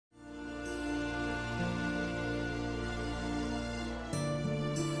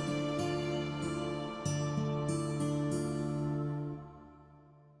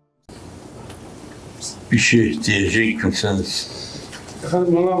Bir şey diyecek misiniz?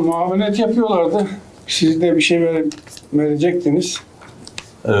 Efendim bana muamelet yapıyorlardı. Siz de bir şey verecektiniz.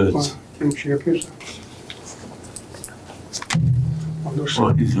 Evet. Kim bir şey yapıyorsa.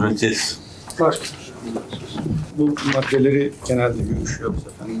 O hizmet etsin. Başka. Bu maddeleri genelde görüşüyoruz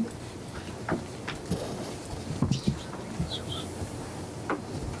efendim.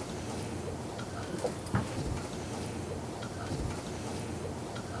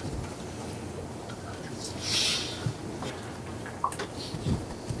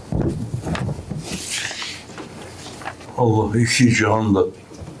 Allah iki cihanda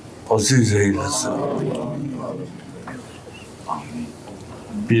aziz eylesin.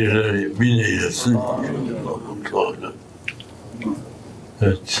 Bin eylesin.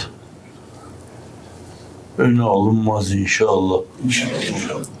 Evet. Önü alınmaz inşallah.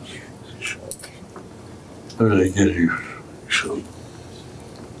 İnşallah. Öyle geliyor. İnşallah.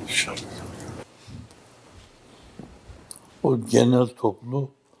 İnşallah. O genel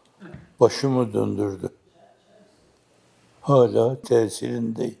toplu başımı döndürdü. Hala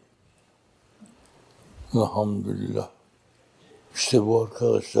tesirindeyim. Elhamdülillah. İşte bu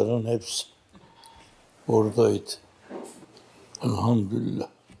arkadaşların hepsi oradaydı. Elhamdülillah.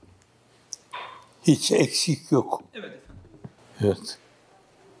 Hiç eksik yok. Evet efendim. Evet.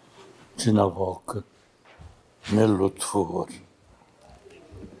 Cenab-ı Hakk'ın ne lütfu var.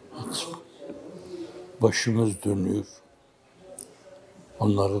 Evet. Başımız dönüyor.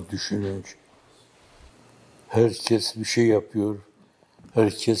 Onları düşününce. Herkes bir şey yapıyor.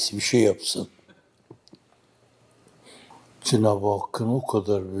 Herkes bir şey yapsın. Cenab-ı Hakk'ın o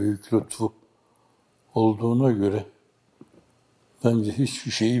kadar büyük lütfu olduğuna göre bence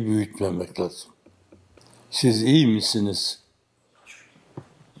hiçbir şeyi büyütmemek lazım. Siz iyi misiniz?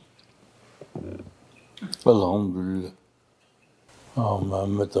 Elhamdülillah.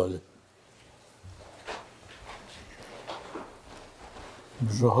 Mehmet Ali.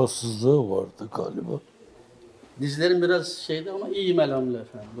 Bir rahatsızlığı vardı galiba. Dizlerim biraz şeydi ama iyiyim elhamdülillah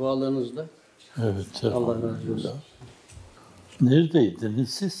efendim. Dualarınızla. Evet. Allah razı olsun. Neredeydiniz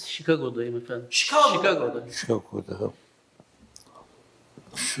siz? Chicago'dayım efendim. Chicago'da. Chicago'da.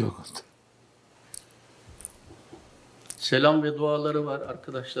 Selam ve duaları var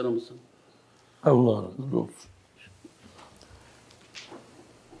arkadaşlarımızın. Allah razı olsun.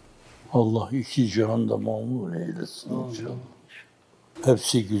 Allah iki cihanda mamur eylesin inşallah.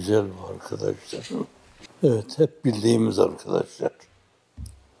 Hepsi güzel bu arkadaşlar. Evet, hep bildiğimiz arkadaşlar.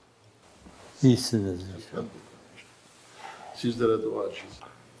 İyisiniz inşallah. Sizlere duacıyız.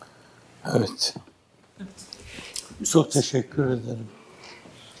 Evet. Çok teşekkür ederim.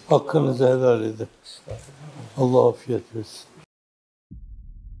 Hakkınızı helal edin. Allah afiyet versin.